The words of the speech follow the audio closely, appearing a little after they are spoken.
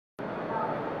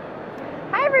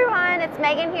everyone, it's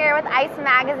Megan here with Ice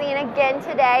Magazine again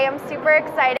today. I'm super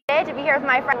excited to be here with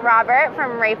my friend Robert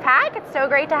from RAPAC. It's so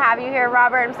great to have you here,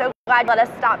 Robert. I'm so glad you let us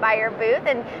stop by your booth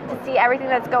and to see everything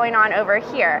that's going on over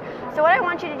here. So what I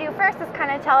want you to do first is kind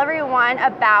of tell everyone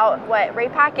about what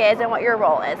RAPAC is and what your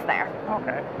role is there.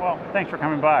 Okay, well, thanks for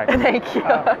coming by. Thank you.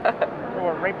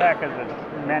 Well, RAPAC is a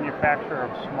manufacturer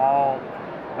of small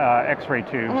X-ray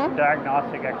tubes,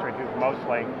 diagnostic X-ray tubes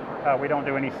mostly. We don't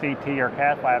do any CT or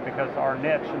cath lab because our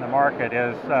niche in the market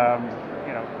is,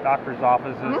 doctors'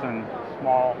 offices and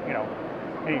small,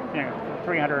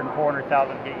 300 and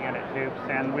 400,000 heat unit tubes.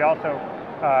 And we also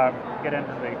get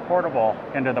into the portable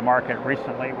end of the market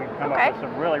recently. We've come up with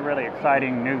some really, really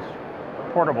exciting new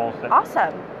portables that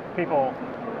people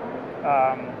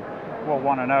will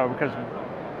want to know because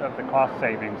of the cost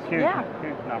savings. Huge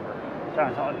number.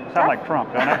 Sound like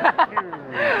Trump, don't it?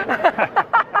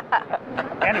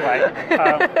 Anyway,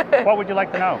 what would you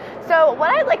like to know? So what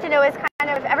I'd like to know is kind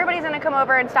of, if everybody's going to come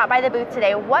over and stop by the booth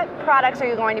today, what products are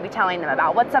you going to be telling them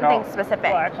about? What's something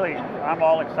specific? Well, actually, I'm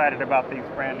all excited about these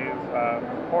brand new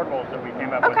portables that we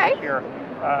came up with this year.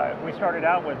 We started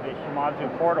out with the Shimadzu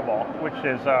Portable, which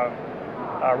is a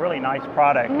really nice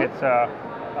product. It's a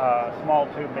small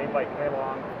tube made by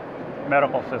Hibdon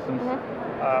Medical Systems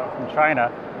from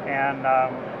China. And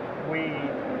we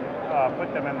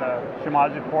put them in the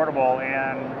Shimadzu Portable,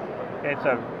 and it's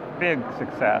a big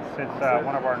success. It's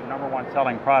one of our #1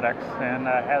 selling products, and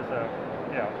has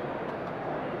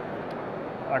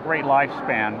a great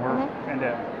lifespan. We're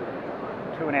into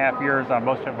 2.5 years on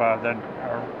most of our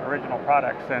original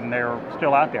products, and they're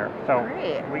still out there. So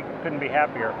we couldn't be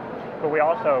happier. But we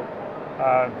also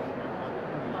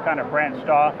kind of branched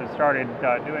off and started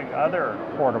doing other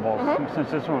portables since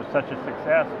this was such a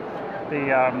success.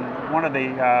 One of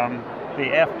the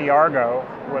FD Argo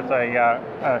was a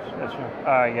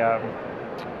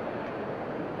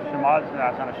Shimadzu. No,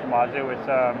 it's not a Shimadzu. It's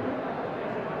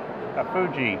a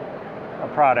Fuji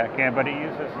product, but it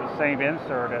uses the same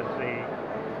insert as the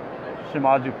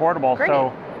Shimadzu Portable.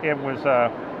 So it was a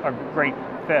great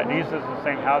fit. It uses the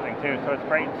same housing too, so it's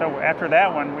great. So after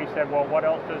that one, we said, well, what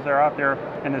else is there out there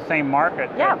in the same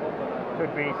market that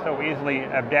could be so easily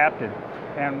adapted?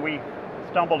 And we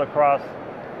stumbled across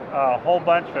a whole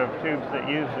bunch of tubes that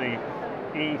use the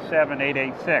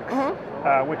E7886,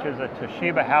 which is a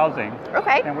Toshiba housing.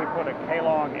 And we put a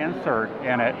K-long insert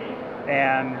in it,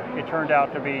 and it turned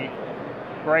out to be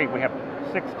great. We have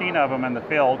 16 of them in the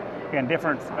field, and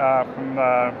different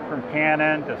from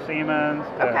Canon to Siemens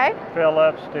to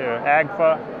Philips to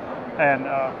Agfa, and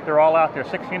they're all out there,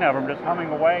 16 of them, just humming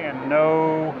away and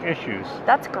no issues.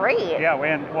 That's great. Yeah,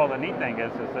 and well, the neat thing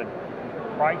is that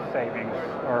price savings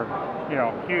are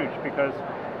huge because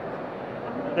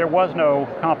there was no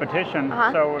competition.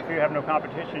 So if you have no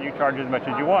competition, you charge as much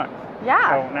as you want.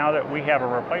 So now that we have a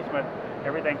replacement,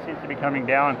 everything seems to be coming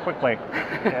down quickly.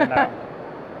 And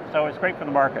so it's great for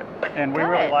the market, and we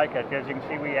really like it. As you can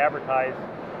see, we advertise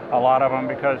a lot of them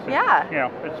because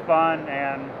it's, it's fun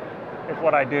and it's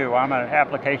what I do. I'm an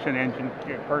application engine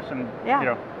person,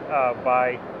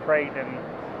 by trade, and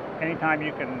anytime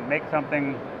you can make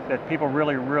something that people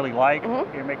really, really like,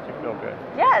 it makes you feel good.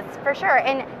 Yes, for sure.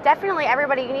 And definitely,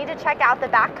 everybody, you need to check out the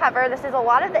back cover. This is a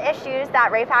lot of the issues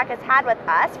that RAPAC has had with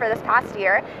us for this past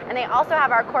year, and they also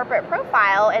have our corporate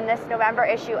profile in this November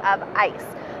issue of ICE.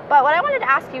 But what I wanted to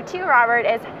ask you too, Robert,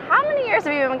 is how many years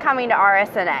have you been coming to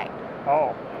RSNA?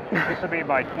 Oh, this will be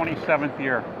my 27th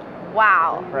year.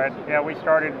 Wow. Right. Yeah, we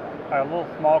started a little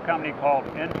small company called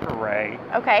Infraray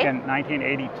in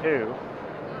 1982,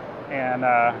 and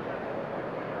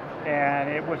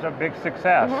it was a big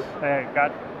success. It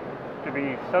got to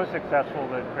be so successful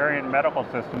that Varian Medical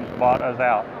Systems bought us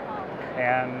out,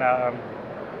 and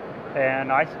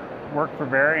I worked for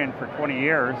Varian for 20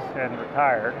 years and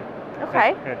retired.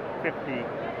 At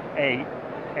 58.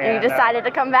 And you decided to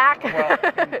come back? Well,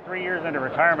 3 years into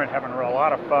retirement, having a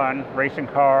lot of fun, racing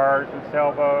cars and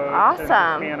sailboats,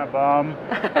 and being a bum.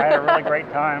 I had a really great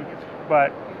time.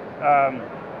 But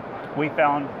we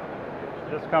found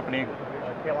this company,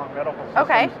 K-long Medical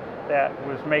Systems, that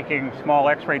was making small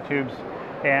X-ray tubes,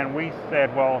 and we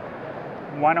said, well,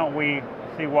 why don't we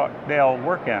see what they'll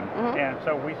work in? And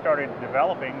so we started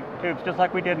developing tubes just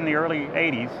like we did in the early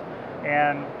 80s,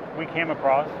 and we came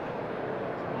across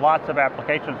lots of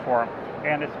applications for them,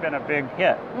 and it's been a big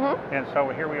hit. And so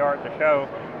here we are at the show,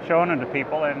 showing them to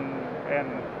people, and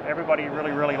everybody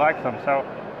really, really likes them. So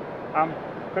I'm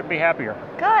couldn't be happier.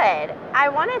 Good. I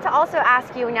wanted to also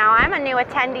ask you now, I'm a new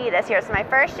attendee this year, so my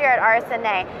first year at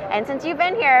RSNA, and since you've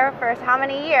been here for how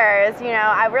many years, you know,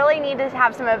 I really need to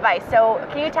have some advice. So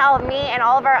can you tell me and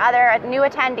all of our other new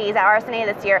attendees at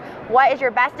RSNA this year, what is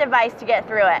your best advice to get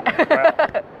through it?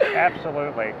 Well,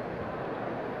 absolutely.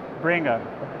 Bring a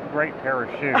great pair of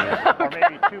shoes, or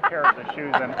maybe 2 pairs of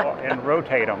shoes, and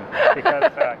rotate them,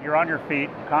 because you're on your feet,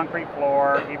 concrete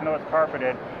floor, even though it's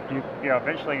carpeted, you know,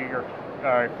 eventually your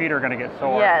feet are going to get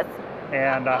sore. Yes.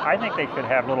 And I think they should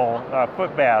have little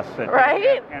foot baths that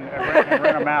right? and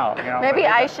rent them out. You know, maybe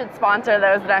I should sponsor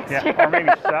those next year. Or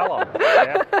maybe sell them.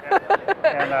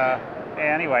 And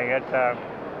anyway, it's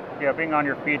you know, being on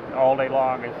your feet all day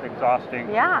long is exhausting.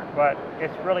 Yeah. But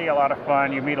it's really a lot of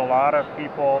fun. You meet a lot of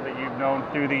people that you've known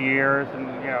through the years, and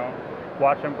you know,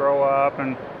 watch them grow up,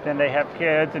 and then they have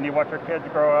kids, and you watch their kids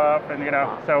grow up, and you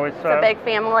know, so it's a big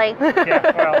family.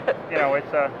 Yeah. Well, you know,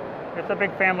 it's a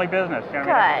big family business. You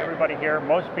know, I mean, everybody here,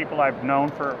 most people I've known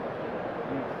for,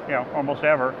 you know, almost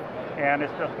ever. And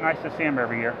it's just nice to see them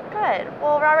every year. Good.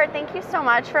 Well, Robert, thank you so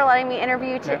much for letting me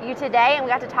interview you today. And we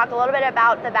got to talk a little bit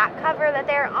about the back cover that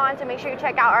they're on, so make sure you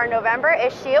check out our November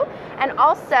issue. And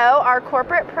also our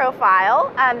corporate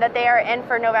profile that they are in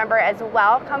for November as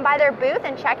well. Come by their booth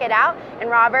and check it out.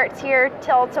 And Robert's here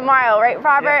till tomorrow, right,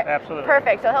 Robert? Yeah, absolutely.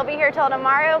 Perfect. So he'll be here till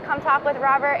tomorrow. Come talk with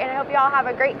Robert, and I hope you all have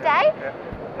a great day. Yeah.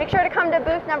 Make sure to come to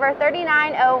booth number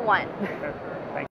 3901.